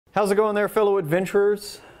How's it going there, fellow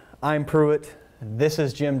adventurers? I'm Pruitt, this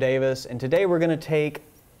is Jim Davis, and today we're going to take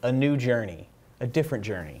a new journey, a different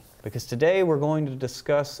journey, because today we're going to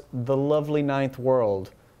discuss the lovely ninth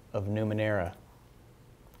world of Numenera.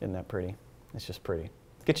 Isn't that pretty? It's just pretty.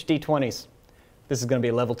 Get your D20s. This is going to be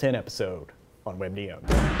a level 10 episode on WebDM.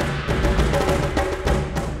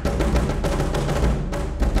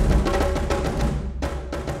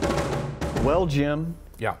 Well, Jim.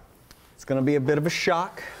 Yeah. It's going to be a bit of a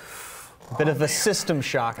shock. A bit of a system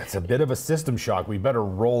shock. It's a bit of a system shock. We better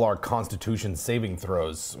roll our Constitution saving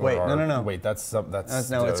throws. Wait, no. Wait, that's no,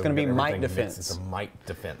 it's going to be might defense. It's a might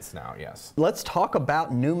defense now. Yes. Let's talk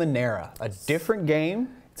about Numenera, a different game.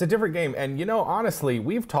 It's a different game, and you know, honestly,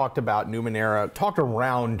 we've talked about Numenera, talked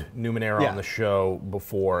around Numenera on the show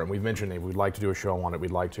before, and we've mentioned if we'd like to do a show on it,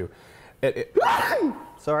 we'd like to.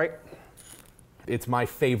 Sorry. It's my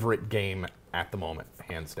favorite game at the moment,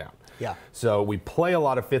 hands down. Yeah. So we play a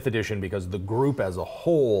lot of 5th edition because the group as a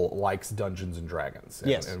whole likes Dungeons and Dragons.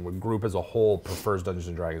 Yes. And the group as a whole prefers Dungeons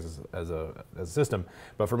and Dragons as a system.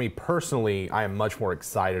 But for me personally, I am much more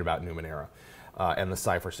excited about Numenera and the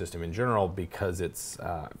Cypher system in general because it's,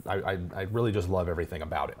 I really just love everything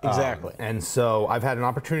about it. Exactly. And so I've had an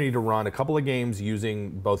opportunity to run a couple of games using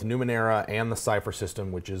both Numenera and the Cypher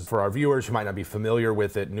system, which is, for our viewers who might not be familiar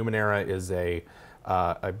with it, Numenera is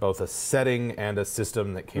both a setting and a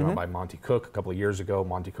system that came out by Monte a couple of years ago.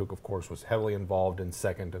 Monte, of course, was heavily involved in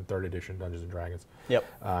 2nd and 3rd edition Dungeons and Dragons. Yep.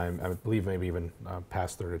 I believe maybe even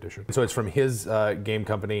past 3rd edition. So it's from his game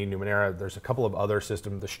company, Numenera. There's a couple of other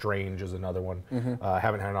systems. The Strange is another one.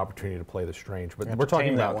 Haven't had an opportunity to play The Strange, but we're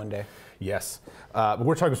talking about that one day. Yes, but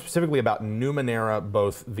we're talking specifically about Numenera,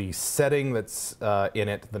 both the setting that's in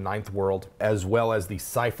it, the ninth world, as well as the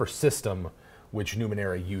Cypher system, which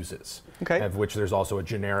Numenera uses, of which there's also a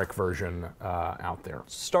generic version out there.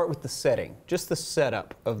 Start with the setting, just the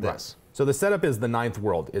setup of this. Right. So the setup is the ninth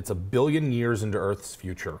world. It's 1 billion years into Earth's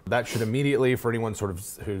future. That should immediately, for anyone sort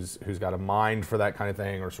of who's got a mind for that kind of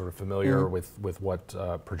thing or sort of familiar with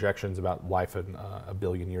what projections about life in 1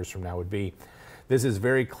 billion years from now would be, this is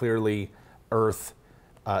very clearly Earth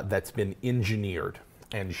that's been engineered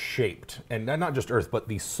and shaped, and not just Earth, but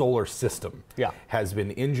the solar system has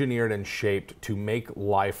been engineered and shaped to make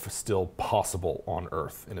life still possible on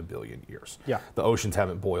Earth in 1 billion years. The oceans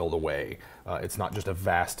haven't boiled away. It's not just a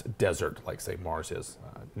vast desert like, say, Mars is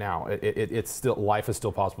now. It's still, life is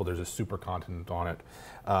still possible. There's a supercontinent on it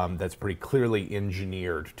that's pretty clearly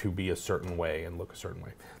engineered to be a certain way and look a certain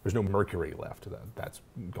way. There's no Mercury left. That's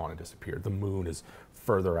gone and disappeared. The moon is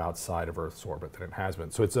further outside of Earth's orbit than it has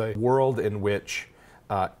been. So it's a world in which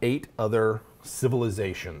 8 other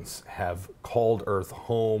civilizations have called Earth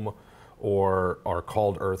home or are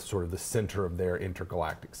called Earth sort of the center of their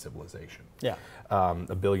intergalactic civilization. 1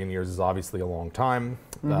 billion years is obviously a long time,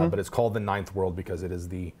 but it's called the ninth world because it is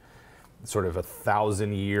the sort of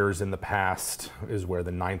 1,000 years in the past is where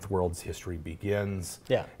the ninth world's history begins.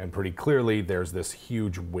 And pretty clearly there's this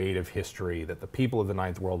huge weight of history that the people of the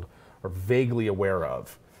ninth world are vaguely aware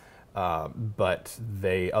of. But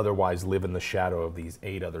they otherwise live in the shadow of these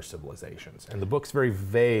 8 other civilizations. And the book's very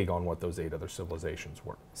vague on what those 8 other civilizations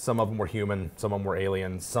were. Some of them were human, some of them were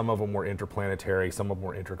alien, some of them were interplanetary, some of them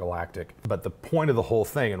were intergalactic. But the point of the whole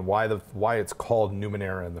thing and why it's called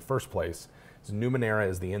Numenera in the first place is Numenera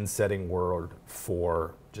is the in-setting word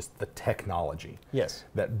for just the technology.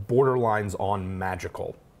 That borderlines on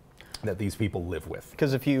magical that these people live with.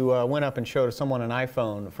 Because if you went up and showed someone an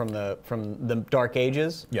iPhone from the Dark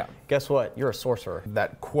Ages, guess what? You're a sorcerer.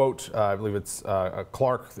 That quote, I believe it's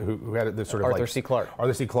Clarke who had it. This sort of Arthur C. Clarke.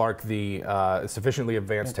 Arthur C. Clarke. The sufficiently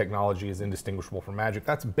advanced technology is indistinguishable from magic.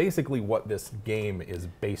 That's basically what this game is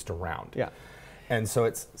based around. And so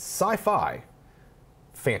it's sci-fi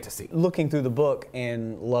fantasy. Looking through the book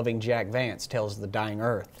and loving Jack Vance tells the dying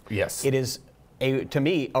Earth. It is. To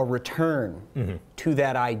me, a return to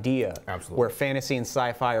that idea where fantasy and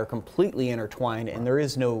sci-fi are completely intertwined and there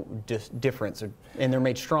is no difference, and they're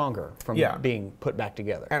made stronger from being put back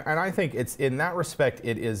together. And I think it's, in that respect,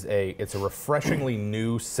 it's a refreshingly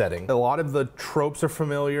new setting. A lot of the tropes are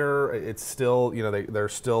familiar. It's still, you know, they're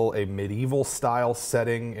still a medieval style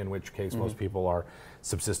setting, in which case most people are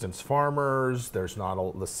subsistence farmers. There's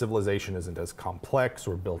not the civilization isn't as complex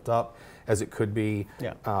or built up as it could be.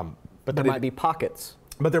 But there might be pockets.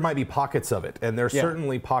 But there might be pockets of it, and there's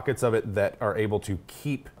certainly pockets of it that are able to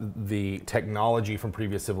keep the technology from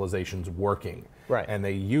previous civilizations working. And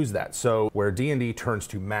they use that. So where D&D turns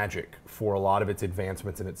to magic for a lot of its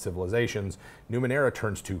advancements in its civilizations, Numenera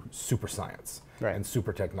turns to super science and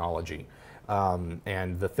super technology.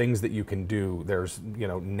 and the things that you can do. There's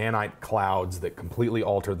nanite clouds that completely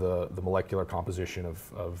alter the molecular composition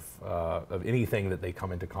of anything that they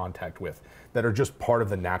come into contact with, that are just part of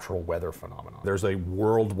the natural weather phenomenon. There's a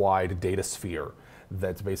worldwide data sphere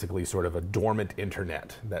that's basically sort of a dormant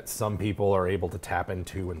internet that some people are able to tap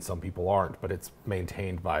into and some people aren't, but it's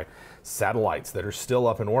maintained by satellites that are still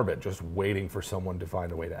up in orbit, just waiting for someone to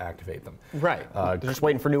find a way to activate them. Right, they're just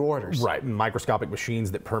waiting for new orders. Right, microscopic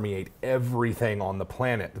machines that permeate everything on the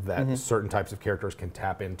planet that certain types of characters can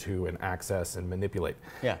tap into and access and manipulate.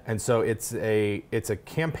 Yeah. And so it's a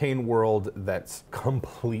campaign world that's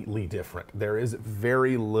completely different. There is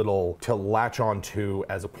very little to latch onto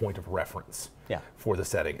as a point of reference. Yeah. For the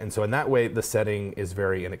setting. And so in that way, the setting is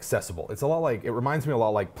very inaccessible. It's a lot like, it reminds me a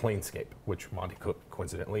lot like Planescape, which Monte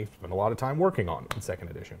coincidentally spent a lot of time working on in 2nd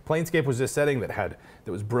edition. Planescape was this setting that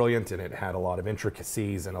was brilliant, and it had a lot of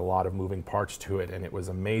intricacies and a lot of moving parts to it, and it was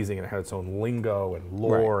amazing, and it had its own lingo and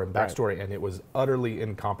lore and backstory, and it was utterly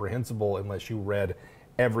incomprehensible unless you read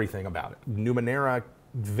everything about it. Numenera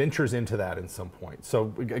ventures into that in some point. So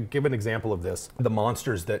give an example of this. The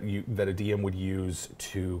monsters that a DM would use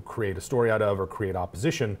to create a story out of or create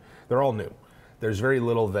opposition, they're all new. There's very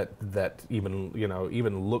little that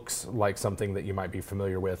even looks like something that you might be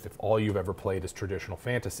familiar with if all you've ever played is traditional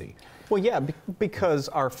fantasy. Well, yeah, because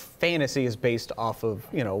our fantasy is based off of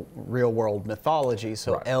real world mythology.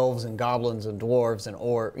 So elves and goblins and dwarves and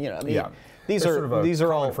these are sort of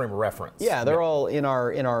a all frame of reference. Yeah, they're all in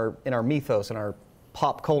our mythos, in our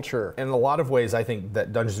pop culture. In a lot of ways, I think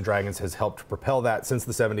that Dungeons & Dragons has helped propel that since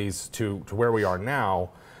the 70s to where we are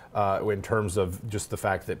now, in terms of just the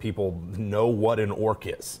fact that people know what an orc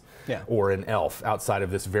is. Yeah. Or an elf, outside of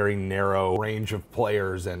this very narrow range of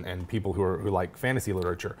players and people who like fantasy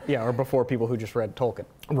literature. Yeah, or before people who just read Tolkien.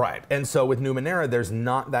 Right, and so with Numenera, there's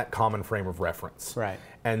not that common frame of reference. Right.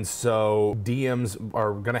 And so DMs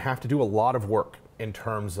are going to have to do a lot of work in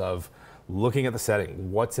terms of looking at the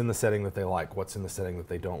setting, what's in the setting that they like, what's in the setting that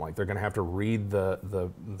they don't like. They're going to have to read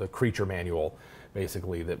the creature manual,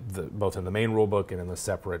 basically, both in the main rulebook and in the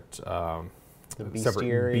separate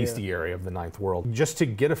bestiary of the 9th world, just to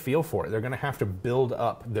get a feel for it. They're going to have to build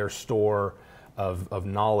up their store of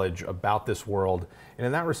knowledge about this world. And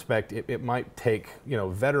in that respect, it might take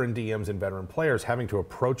veteran DMs and veteran players having to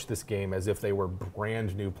approach this game as if they were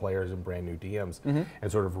brand new players and brand new DMs,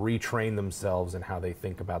 and sort of retrain themselves in how they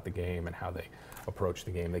think about the game and how they approach the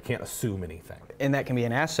game. They can't assume anything. And that can be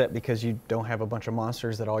an asset because you don't have a bunch of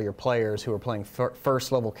monsters that all your players who are playing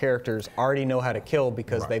first level characters already know how to kill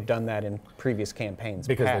because they've done that in previous campagins.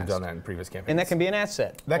 Because they've done that in previous campaigns. And that can be an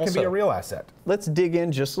asset. That can be a real asset. Let's dig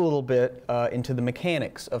in just a little bit into the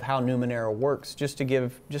mechanics of how Numenera works, just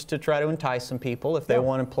to try to entice some people if they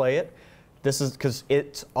want to play it. This is because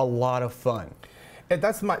it's a lot of fun. And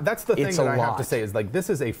that's the thing that I have to say is, like, this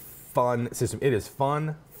is a fun system. It is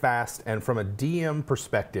fun, fast, and from a DM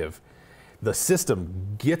perspective, the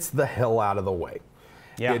system gets the hell out of the way.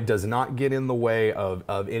 Yeah. It does not get in the way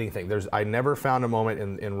of anything. I never found a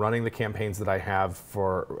moment in running the campaigns that I have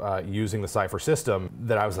for using the Cypher system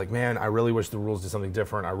that I was like, man, I really wish the rules did something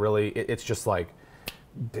different. It's just like,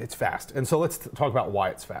 it's fast. And so let's talk about why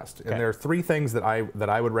it's fast. Okay. And there are 3 things that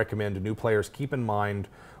I would recommend to new players keep in mind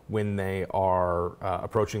when they are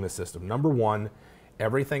approaching the system. Number 1,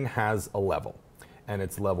 everything has a level. And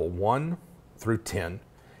it's level 1 through 10,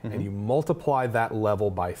 and you multiply that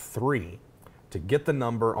level by 3 to get the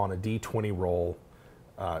number on a D20 roll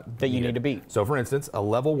that you need to beat. So for instance, a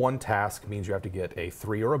level 1 task means you have to get a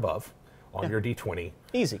 3 or above on your D20.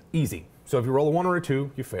 Easy. Easy. So if you roll a 1 or a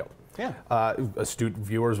 2, you failed. Yeah. Astute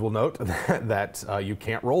viewers will note that you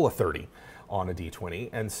can't roll a 30 on a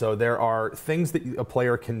D20, and so there are things that a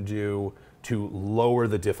player can do to lower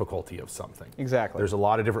the difficulty of something. Exactly. There's a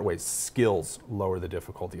lot of different ways. Skills lower the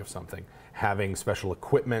difficulty of something. Having special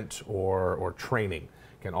equipment or training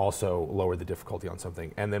can also lower the difficulty on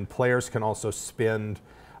something. And then players can also spend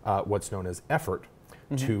what's known as effort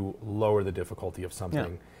to lower the difficulty of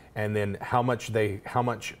something. Yeah. And then how much they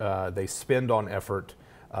spend on effort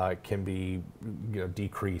can be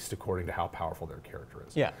decreased according to how powerful their character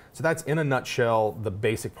is. Yeah. So that's in a nutshell the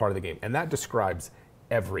basic part of the game, and that describes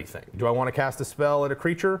everything. Do I want to cast a spell at a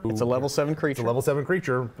creature? It's a level 7 creature. It's a level 7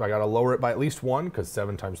 creature. I got to lower it by at least 1 because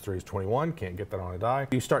 7 times 3 is 21. Can't get that on a die.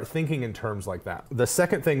 You start thinking in terms like that. The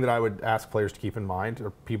second thing that I would ask players to keep in mind,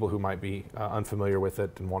 or people who might be unfamiliar with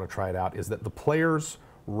it and want to try it out, is that the players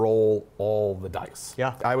roll all the dice.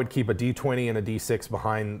 Yeah. I would keep a D20 and a D6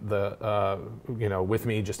 behind the, with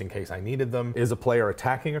me just in case I needed them. Is a player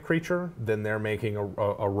attacking a creature, then they're making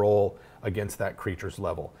a roll against that creature's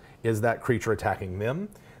level. Is that creature attacking them?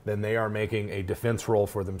 then they are making a defense roll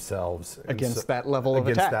for themselves against that level of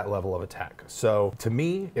attack. Against that level of attack. So to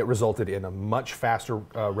me, it resulted in a much faster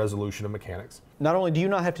resolution of mechanics. Not only do you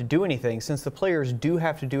not have to do anything, since the players do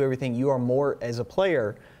have to do everything, you are more, as a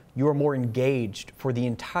player, you are more engaged for the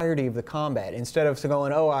entirety of the combat. Instead of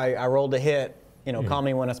going, oh, I rolled a hit, you know, call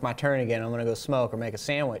me when it's my turn again, I'm going to go smoke or make a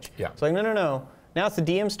sandwich. Yeah. It's like, no. Now it's the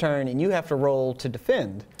DM's turn, and you have to roll to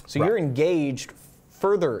defend. So you're engaged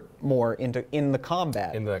furthermore in the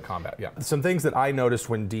combat. In the combat, yeah. Some things that I noticed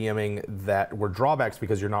when DMing that were drawbacks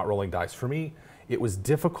because you're not rolling dice. For me, it was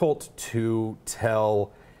difficult to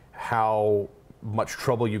tell how much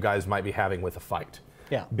trouble you guys might be having with a fight.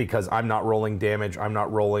 Yeah. Because I'm not rolling damage, I'm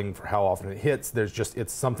not rolling for how often it hits.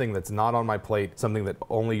 It's something that's not on my plate, something that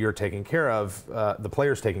only you're taking care of, the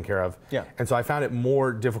player's taking care of. Yeah. And so I found it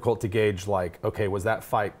more difficult to gauge, like, okay, was that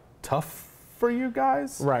fight tough for you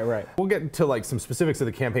guys? Right. We'll get into like some specifics of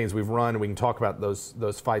the campaigns we've run, and we can talk about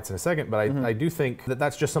those fights in a second, but I do think that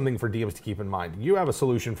that's just something for DMs to keep in mind. You have a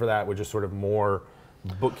solution for that, which is sort of more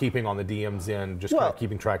bookkeeping on the DM's end, just kind of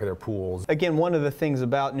keeping track of their pools. Again, one of the things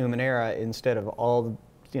about Numenera, instead of all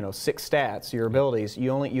the 6 stats, your abilities,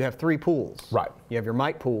 you have 3 pools. Right. You have your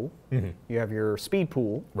might pool, you have your speed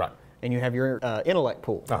pool, right, and you have your intellect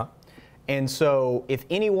pool. Uh-huh. And so if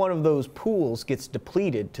any one of those pools gets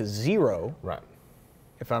depleted to 0, right,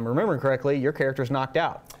 if I'm remembering correctly, your character's knocked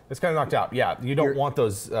out. It's kind of knocked out. Yeah, you don't want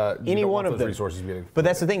those. Any one of those resources getting. But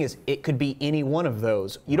that's the thing is, it could be any one of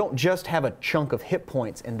those. You don't just have a chunk of hit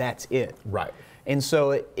points and that's it. Right. And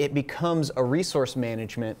so it becomes a resource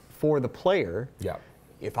management for the player. Yeah.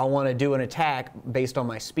 If I want to do an attack based on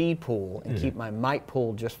my speed pool and keep my might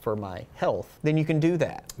pool just for my health, then you can do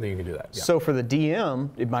that. Then you can do that. Yeah. So for the DM,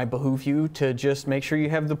 it might behoove you to just make sure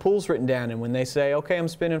you have the pools written down. And when they say, okay, I'm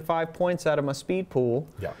spending 5 points out of my speed pool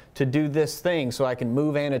to do this thing so I can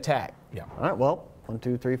move and attack. Yeah. All right, well, 1,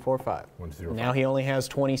 2, 3, 4, 5. 1, 2, 3, 4, now 5. he only has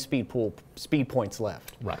 20 speed points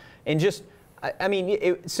left. Right. And just, I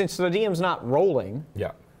mean, since the DM's not rolling,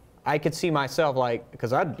 I could see myself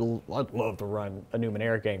because I'd love to run a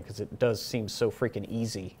Numenera game because it does seem so freaking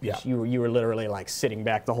easy. Yeah. You were literally like sitting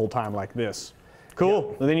back the whole time like this.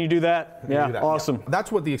 Cool. And then you do that. Awesome. Yeah.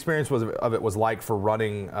 That's what the experience of it was like for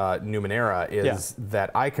running Numenera is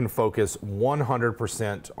that I can focus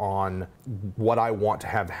 100% on what I want to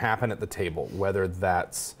have happen at the table, whether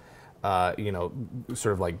that's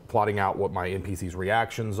sort of like plotting out what my NPC's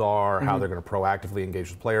reactions are, how they're going to proactively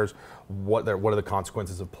engage with players, what are the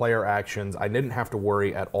consequences of player actions. I didn't have to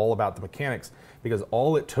worry at all about the mechanics because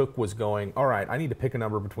all it took was going, all right, I need to pick a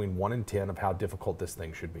number between 1 and 10 of how difficult this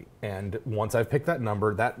thing should be. And once I've picked that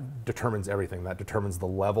number, that determines everything. That determines the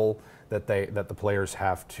level that the players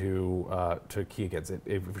have to key against.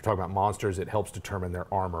 If you're talking about monsters, it helps determine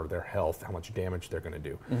their armor, their health, how much damage they're going to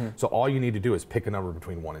do. So all you need to do is pick a number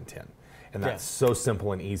between 1 and 10. And that's so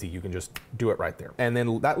simple and easy. You can just do it right there. And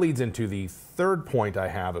then that leads into the third point I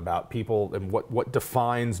have about people and what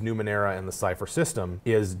defines Numenera and the Cypher system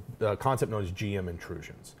is a concept known as GM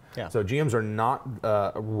intrusions. Yeah. So GMs are not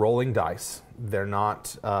rolling dice. They're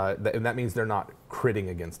not, and that means they're not critting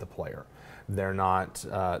against a player. They're not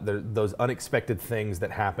those unexpected things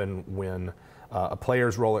that happen when a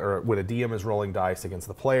player's rolling, or when a DM is rolling dice against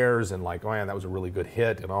the players, and like, oh man, that was a really good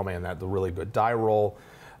hit, and oh man, that's a really good die roll.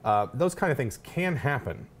 Those kind of things can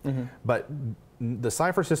happen, but the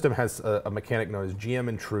Cypher system has a mechanic known as GM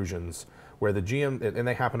intrusions, where the GM, and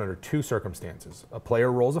they happen under 2 circumstances. A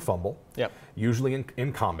player rolls a fumble, usually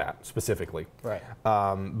in combat specifically,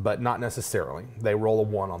 but not necessarily. They roll a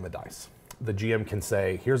 1 on the dice. The GM can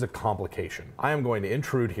say, here's a complication. I am going to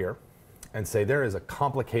intrude here and say there is a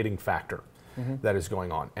complicating factor that is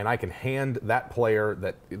going on, and I can hand that player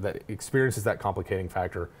that experiences that complicating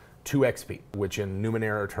factor 2 XP, which in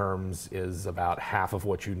Numenera terms is about half of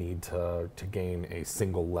what you need to gain a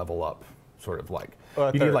single level up, sort of like.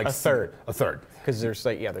 Well, you need like a third. A third. Because there's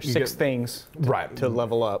 6 things to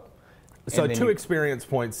level up. So 2 experience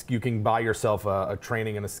points, you can buy yourself a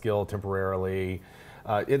training and a skill temporarily.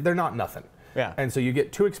 They're not nothing. Yeah. And so you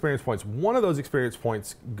get 2 experience points. One of those experience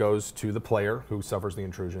points goes to the player who suffers the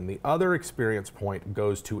intrusion. The other experience point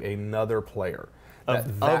goes to another player.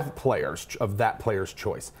 Of that player's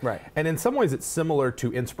choice. Right. And in some ways it's similar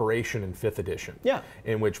to Inspiration in 5th edition. Yeah.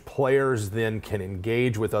 In which players then can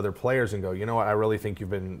engage with other players and go, you know what, I really think you've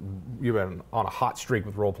been on a hot streak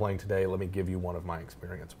with role playing today, let me give you one of my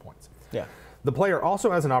experience points. Yeah. The player also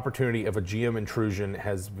has an opportunity if a GM intrusion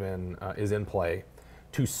is in play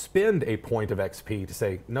to spend a point of XP to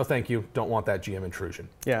say, no thank you, don't want that GM intrusion.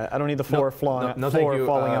 Yeah, I don't need the floor falling No thank you.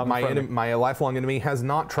 falling out in front of me. My lifelong enemy has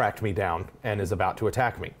not tracked me down and is about to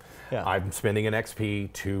attack me. Yeah. I'm spending an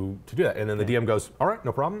XP to do that. And then the DM goes, all right,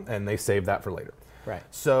 no problem, and they save that for later. Right.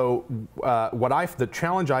 So the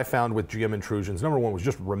challenge I found with GM intrusions, number one, was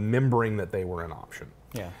just remembering that they were an option.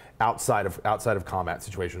 Yeah. Outside of combat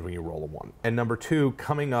situations when you roll a 1. And number 2,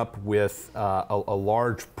 coming up with a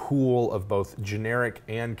large pool of both generic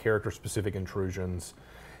and character-specific intrusions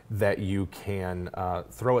that you can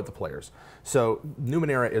throw at the players. So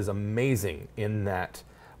Numenera is amazing in that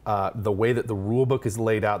the way that the rulebook is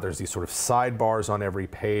laid out, there's these sort of sidebars on every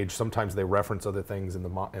page. Sometimes they reference other things in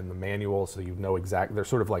the manual, so you know exactly. They're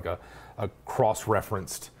sort of like a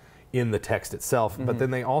cross-referenced in the text itself, but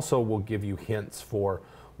then they also will give you hints for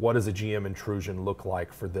what does a GM intrusion look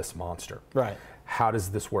like for this monster? Right. How does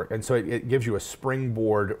this work? And so it gives you a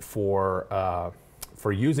springboard for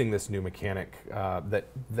using this new mechanic that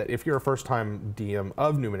if you're a first-time DM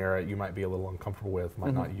of Numenera, you might be a little uncomfortable with,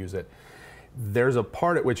 might not use it. There's a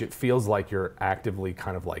part at which it feels like you're actively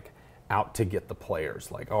kind of like out to get the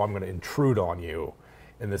players. Like, oh, I'm going to intrude on you,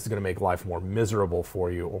 and this is going to make life more miserable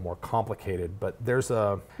for you or more complicated. But there's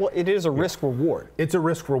a... Well, it is a risk reward. It's a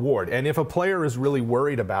risk reward. And if a player is really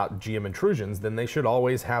worried about GM intrusions, then they should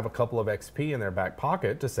always have a couple of XP in their back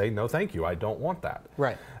pocket to say, no, thank you, I don't want that.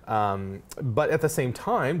 Right. But at the same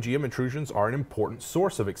time, GM intrusions are an important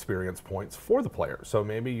source of experience points for the player. So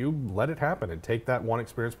maybe you let it happen and take that one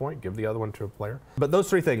experience point, give the other one to a player. But those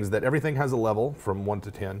 3 things, that everything has a level from 1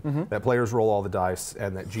 to 10, that players roll all the dice,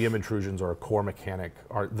 and that GM intrusions are a core mechanic,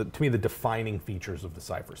 are, to me, the defining features of the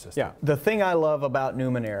Cypher system. Yeah. The thing I love about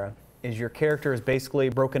Numenera is your character is basically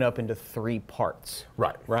broken up into 3 parts.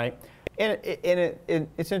 Right. Right? And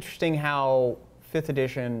it's interesting how 5th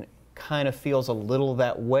edition kind of feels a little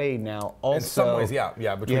that way now. Also, in some ways, yeah,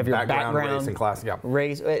 between you have your background, race, and class, yeah.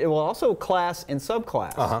 Race, well, also class and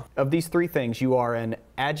subclass. Of these 3 things, you are an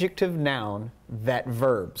adjective noun that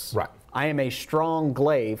verbs. Right. I am a strong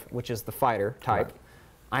glaive, which is the fighter type. Right.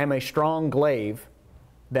 I am a strong glaive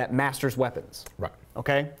that masters weapons. Right.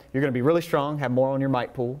 Okay? You're going to be really strong, have more on your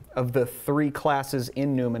might pool. Of the 3 classes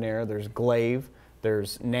in Numenera, there's glaive,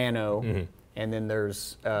 there's nano, and then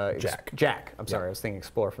there's Jack. I'm sorry, I was thinking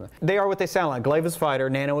Explorer from that. They are what they sound like. Glaive is fighter,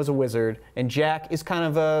 Nano is a wizard, and Jack is kind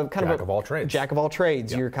of a Jack of all trades. Jack of all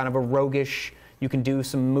trades. Yep. You're kind of a roguish. You can do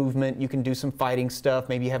some movement. You can do some fighting stuff.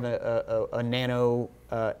 Maybe you have a nano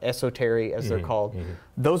esoteric, as they're called.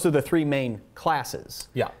 Those are the 3 main classes.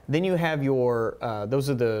 Yeah. Then you have your those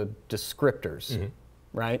are the descriptors,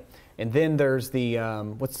 right? And then there's the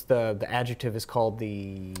what's the adjective is called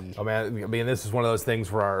the... Oh man, I mean, this is one of those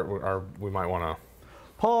things where we might want to...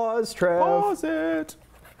 Pause, Trev. Pause it.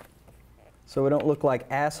 So we don't look like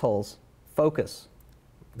assholes. Focus.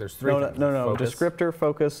 There's 3 things. No. Focus. Descriptor,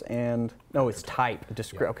 focus, and... No, it's type.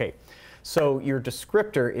 Okay. So your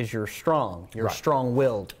descriptor is your strong. You're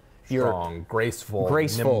strong-willed. Strong,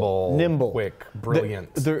 graceful, nimble, quick, brilliant.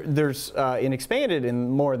 There's in expanded and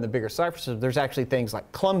more in the bigger Cypher system, there's actually things like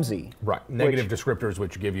clumsy. Right, negative descriptors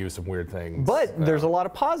which give you some weird things. But there's a lot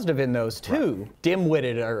of positive in those too. Right.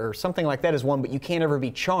 Dim-witted or something like that is one, but you can't ever be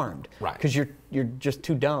charmed. Right. Because you're just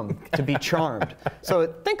too dumb to be charmed. So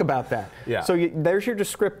think about that. Yeah. So there's your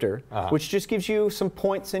descriptor, which just gives you some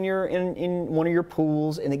points in one of your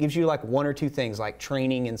pools, and it gives you like 1 or 2 things like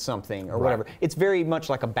training in something or whatever. It's very much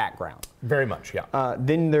like a background. Very much, yeah.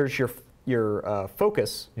 Then there's your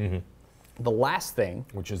focus. The last thing,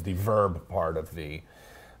 which is the verb part of the.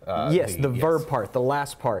 The verb part, the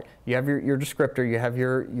last part. You have your descriptor. You have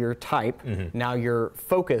your type. Now your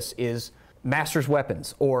focus is masters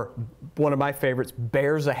weapons, or one of my favorites,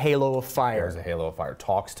 bears a halo of fire. Bears a halo of fire.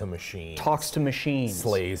 Talks to machines. Talks to machines.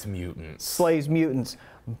 Slays mutants. Slays mutants.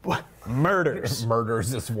 Murders.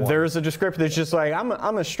 Murders is one. There's a descriptor that's just like,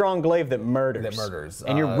 I'm a strong glaive that murders. That murders.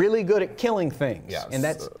 And you're really good at killing things. Yes. And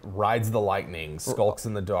that's rides the lightning, skulks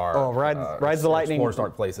in the dark. Oh, rides the lightning. Explores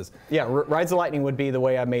dark places. Yeah, rides the lightning would be the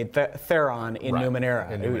way I made Theron in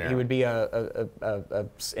Numenera. He would be an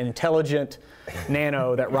intelligent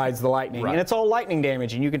nano that rides the lightning. And it's all lightning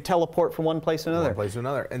damage, and you can teleport from one place to another. One place to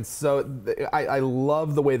another. And so I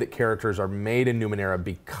love the way that characters are made in Numenera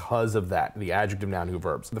because of that, the adjective, noun, who,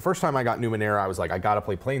 verbs. The first time I got Numenera, I was like, I gotta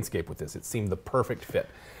play Planescape with this. It seemed the perfect fit.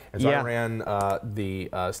 And so I ran the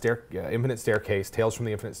Infinite Staircase, Tales from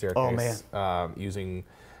the Infinite Staircase, using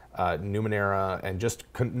Numenera, and just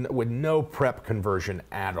with no prep conversion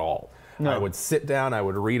at all. No. I would sit down, I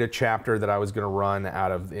would read a chapter that I was going to run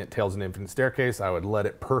out of Tales from the Infinite Staircase, I would let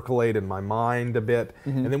it percolate in my mind a bit,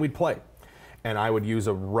 and then we'd play. And I would use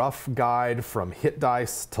a rough guide from hit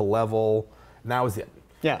dice to level, and that was it.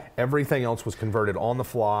 Yeah. Everything else was converted on the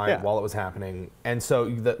fly while it was happening. And so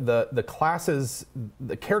the classes,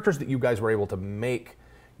 the characters that you guys were able to make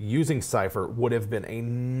using Cypher would have been a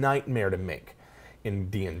nightmare to make in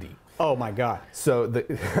D&D. Oh my God. So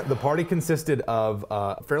the party consisted of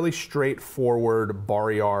a fairly straightforward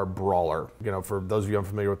Barriar brawler. You know, for those of you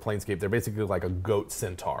unfamiliar with Planescape, they're basically like a goat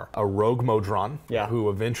centaur. A rogue Modron, who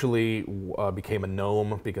eventually became a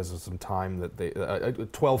gnome because of some time that they, a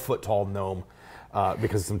 12-foot tall gnome,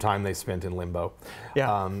 because of some time they spent in limbo.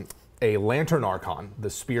 Yeah. A Lantern Archon, the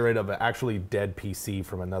spirit of an actually dead PC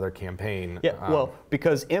from another campaign. Yeah, well,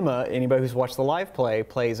 because Emma, anybody who's watched the live play,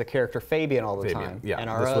 plays a character Fabian all the time. Yeah, and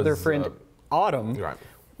our other friend, Autumn, right,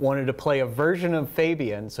 wanted to play a version of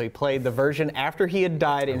Fabian, so he played the version after he had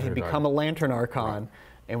died and had become a Lantern Archon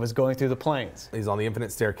and was going through the planes. He's on the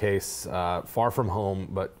Infinite Staircase, far from home,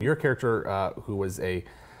 but your character, who was a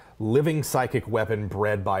living psychic weapon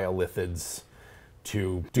bred by Illithids,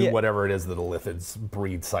 to do whatever it is that Illithids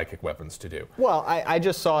breed psychic weapons to do. Well, I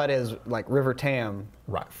just saw it as like River Tam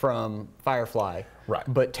from Firefly,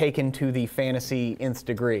 but taken to the fantasy nth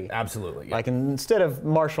degree. Absolutely. Yeah. Like instead of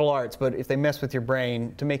martial arts, but if they mess with your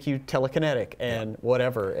brain to make you telekinetic and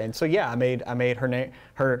whatever. And so I made her name.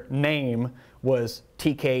 Her name was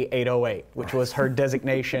TK808, which was her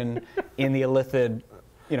designation in the Illithid,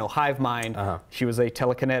 hive mind. She was a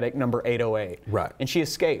telekinetic number 808. Right. And she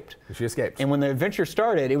escaped. And when the adventure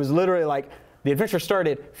started, it was literally like, the adventure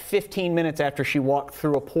started 15 minutes after she walked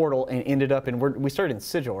through a portal and ended up in, we started in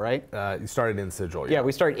Sigil, right? You started in Sigil, yeah.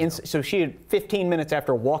 We started in, so she had 15 minutes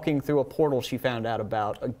after walking through a portal she found out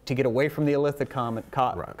about to get away from the Illithid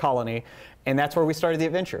colony. And that's where we started the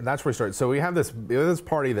adventure. That's where we started. So we have this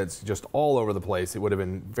party that's just all over the place. It would have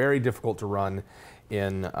been very difficult to run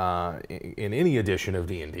in any edition of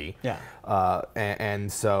D&D. Yeah.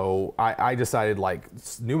 And so I decided like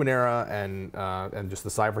Numenera and just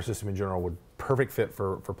the Cypher system in general would perfect fit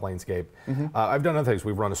for Planescape. I've done other things.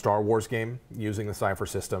 We've run a Star Wars game using the Cypher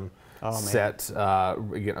system, set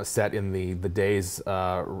in the days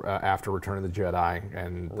after Return of the Jedi,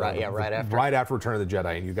 and right after Return of the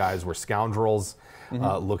Jedi, and you guys were scoundrels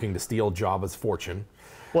looking to steal Jabba's fortune.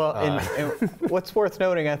 Well, and what's worth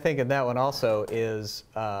noting, I think, in that one also is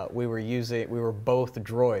we were both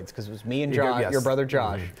droids, because it was me and Josh, your brother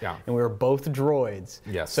Josh, and we were both droids.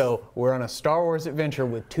 Yes. So we're on a Star Wars adventure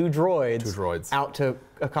with two droids out to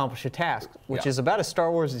accomplish a task, which is about as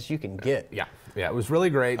Star Wars as you can get. Yeah, it was really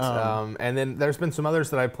great. And then there's been some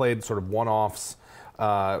others that I played, sort of one-offs,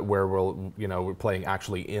 where we're playing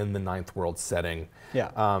actually in the Ninth World setting.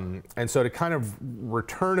 Yeah. And so to kind of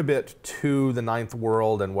return a bit to the Ninth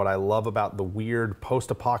World and what I love about the weird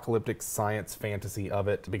post-apocalyptic science fantasy of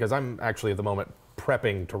it, because I'm actually at the moment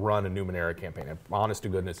prepping to run a Numenera campaign, an honest to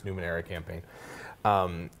goodness Numenera campaign.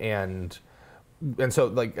 And so,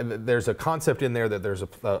 like, there's a concept in there that there's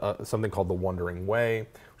something called the Wandering Way,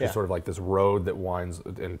 which is sort of like this road that winds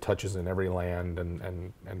and touches in every land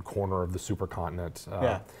and corner of the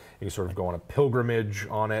supercontinent. You sort of go on a pilgrimage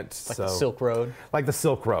on it. Like the Silk Road. Like the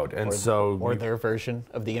Silk Road. And or their version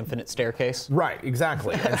of the Infinite Staircase. Right,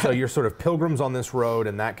 exactly. And so you're sort of pilgrims on this road,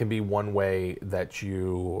 and that can be one way that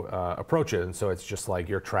you approach it. And so it's just like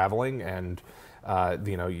you're traveling, and a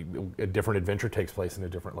different adventure takes place in a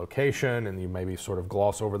different location, and you maybe sort of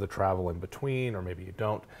gloss over the travel in between, or maybe you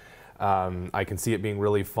don't. I can see it being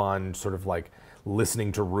really fun, sort of like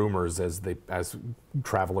listening to rumors as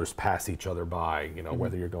travelers pass each other by,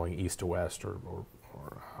 whether you're going east to west or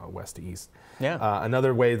west to east. Yeah.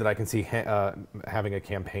 Another way that I can see having a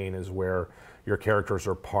campaign is where your characters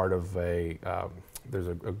are part of there's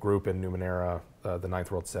a group in Numenera, the Ninth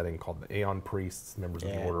World setting, called the Aeon Priests, members of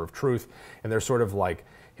the Order of Truth, and they're sort of like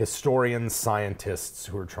historians, scientists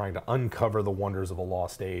who are trying to uncover the wonders of a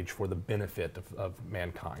lost age for the benefit of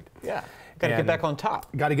mankind. Yeah, got to get back on top.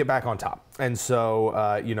 Got to get back on top. And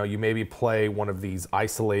so, you maybe play one of these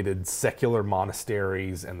isolated secular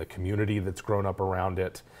monasteries and the community that's grown up around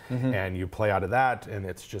it, and you play out of that, and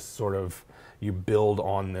it's just sort of, you build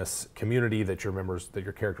on this community that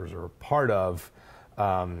your characters are a part of.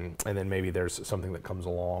 And then maybe there's something that comes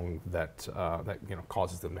along that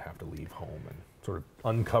causes them to have to leave home and sort of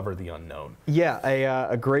uncover the unknown. Yeah,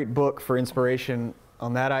 a great book for inspiration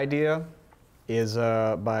on that idea is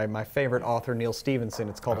by my favorite author, Neil Stephenson.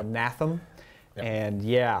 It's called Anathema, and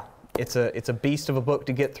it's a beast of a book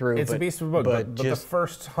to get through. It's a beast of a book, but the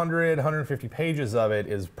first 150 pages of it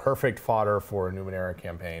is perfect fodder for a Numenera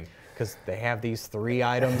campaign. Because they have these 3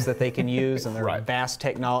 items that they can use, and they're vast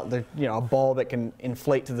technology. They're a ball that can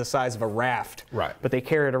inflate to the size of a raft. Right. But they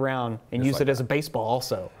carry it around and use it as a baseball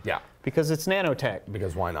also. Yeah. because it's nanotech.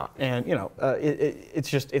 Because why not? And you know,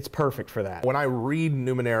 it's perfect for that. When I read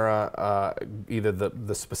Numenera, either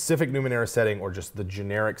the specific Numenera setting or just the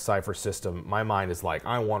generic Cypher system, my mind is like,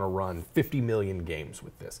 I want to run 50 million games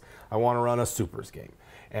with this. I want to run a Supers game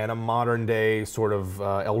and a modern day sort of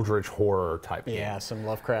eldritch horror type game. Yeah, some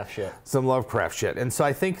Lovecraft shit. Some Lovecraft shit. And so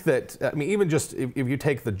I think that, I mean, even just if you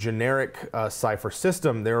take the generic Cypher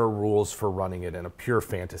system, there are rules for running it in a pure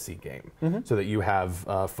fantasy game. So that you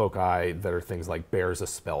have foci that are things like bears a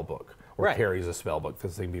spell book or carries a spell book,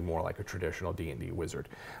 because they can be more like a traditional D&D wizard.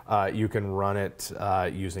 You can run it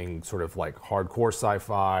using sort of like hardcore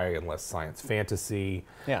sci-fi and less science fantasy.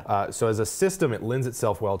 Yeah. So as a system, it lends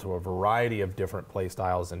itself well to a variety of different play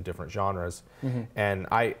styles and different genres. And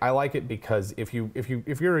I like it because if you're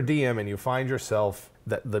a DM and you find yourself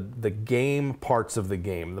that the game parts of the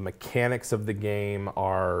game, the mechanics of the game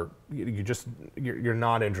are, you're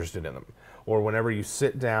not interested in them. Or whenever you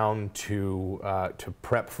sit down to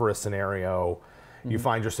prep for a scenario, you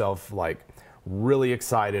find yourself like really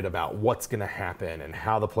excited about what's going to happen and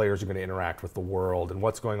how the players are going to interact with the world and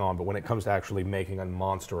what's going on. But when it comes to actually making a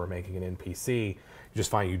monster or making an NPC, you just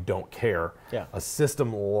find you don't care. Yeah. A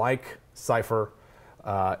system like Cypher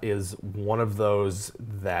is one of those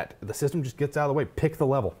that the system just gets out of the way. Pick the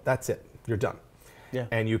level. That's it. You're done. Yeah.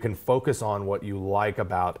 And you can focus on what you like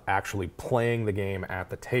about actually playing the game at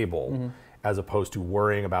the table, as opposed to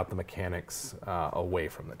worrying about the mechanics away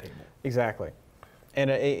from the table. Exactly. And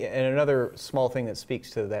another small thing that speaks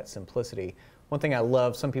to that simplicity, one thing I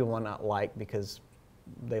love, some people might not like because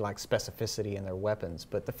they like specificity in their weapons,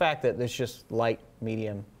 but the fact that there's just light,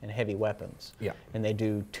 medium, and heavy weapons. Yeah. And they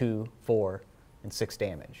do 2, 4, and 6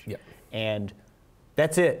 damage. Yeah. And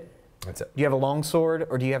that's it. That's it. Do you have a long sword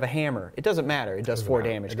or do you have a hammer? It doesn't matter. It does 4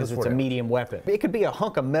 damage because it's a medium weapon. It could be a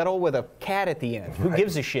hunk of metal with a cat at the end. Who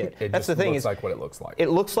gives a shit? That's the thing. It looks like what it looks like. It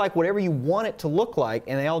looks like whatever you want it to look like,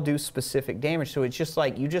 and they all do specific damage. So it's just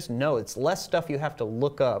like, you just know. It's less stuff you have to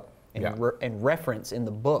look up and reference in the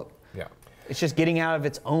book. Yeah. It's just getting out of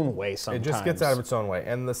its own way sometimes. It just gets out of its own way.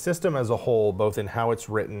 And the system as a whole, both in how it's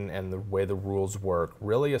written and the way the rules work,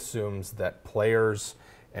 really assumes that players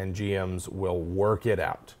and GMs will work it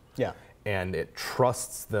out. Yeah. And it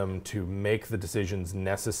trusts them to make the decisions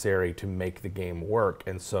necessary to make the game work.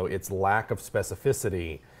 And so its lack of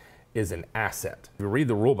specificity is an asset. If you read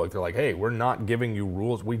the rule book, they're like, hey, we're not giving you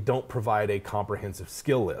rules. We don't provide a comprehensive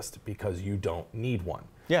skill list because you don't need one.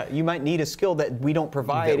 Yeah, you might need a skill that we don't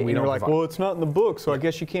provide, and you're like, well, it's not in the book, so I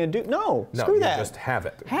guess you can't do it. No, screw that. You just have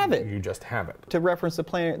it. Have it. You just have it. To reference the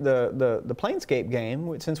Planescape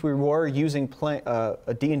game, since we were using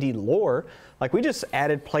a D&D lore, like we just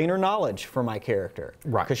added planar knowledge for my character.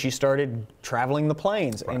 Right. Because she started traveling the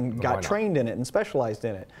planes and got trained in it and specialized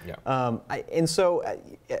in it. Yeah. And so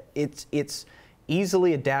it's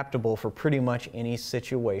easily adaptable for pretty much any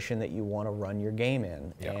situation that you want to run your game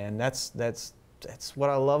in. Yeah. And that's what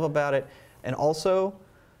I love about it. And also,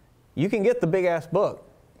 you can get the big ass book.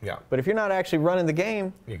 Yeah. But if you're not actually running the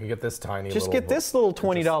game, you can get this tiny just little get this little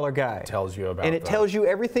 $20 guy. Tells you about and it tells you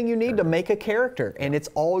everything you need to make a character, and it's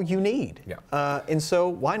all you need. Yeah. And so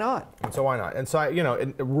why not? And so why not? And so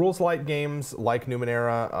rules light games like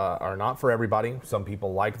Numenera are not for everybody. Some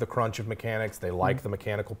people like the crunch of mechanics. They like the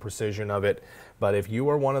mechanical precision of it. But if you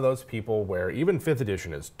are one of those people where even 5th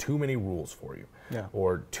edition is too many rules for you,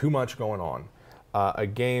 or too much going on, a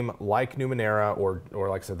game like Numenera or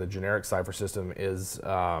like I said, the generic Cypher system is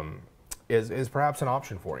perhaps an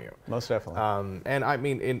option for you. Most definitely. And I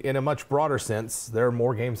mean, in a much broader sense, there are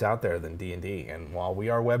more games out there than D&D. And while we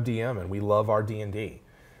are WebDM and we love our D&D,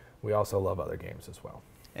 we also love other games as well.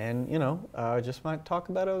 And just might talk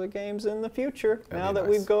about other games in the future. That'd now be that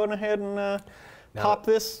nice. we've gone ahead and pop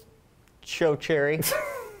this show cherry.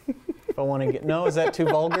 If I want to get is that too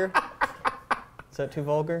vulgar? Is that too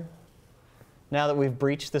vulgar? Now that we've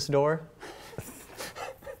breached this door?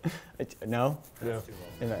 No? Yeah.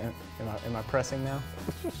 Am I pressing now?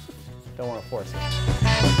 Don't want to force it.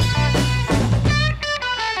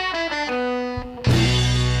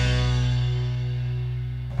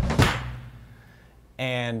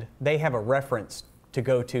 And they have a reference to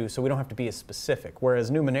go to, so we don't have to be as specific.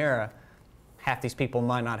 Whereas Numenera, half these people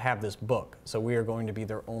might not have this book, so we are going to be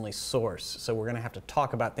their only source. So we're going to have to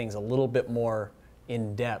talk about things a little bit more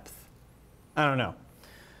in depth. I don't know.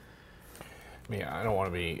 Yeah, I don't want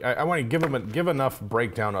to be. I want to give enough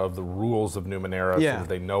breakdown of the rules of Numenera so that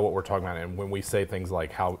they know what we're talking about. And when we say things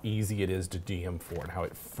like how easy it is to DM for, and how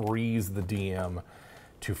it frees the DM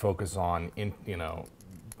to focus on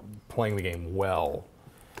playing the game well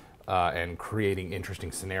and creating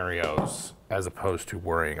interesting scenarios as opposed to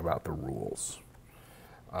worrying about the rules.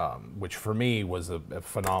 which for me was a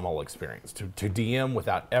phenomenal experience. To DM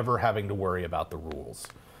without ever having to worry about the rules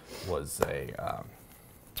was a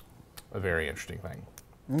very interesting thing.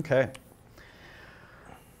 Okay.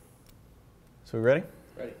 So we ready?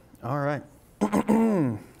 Ready. All right.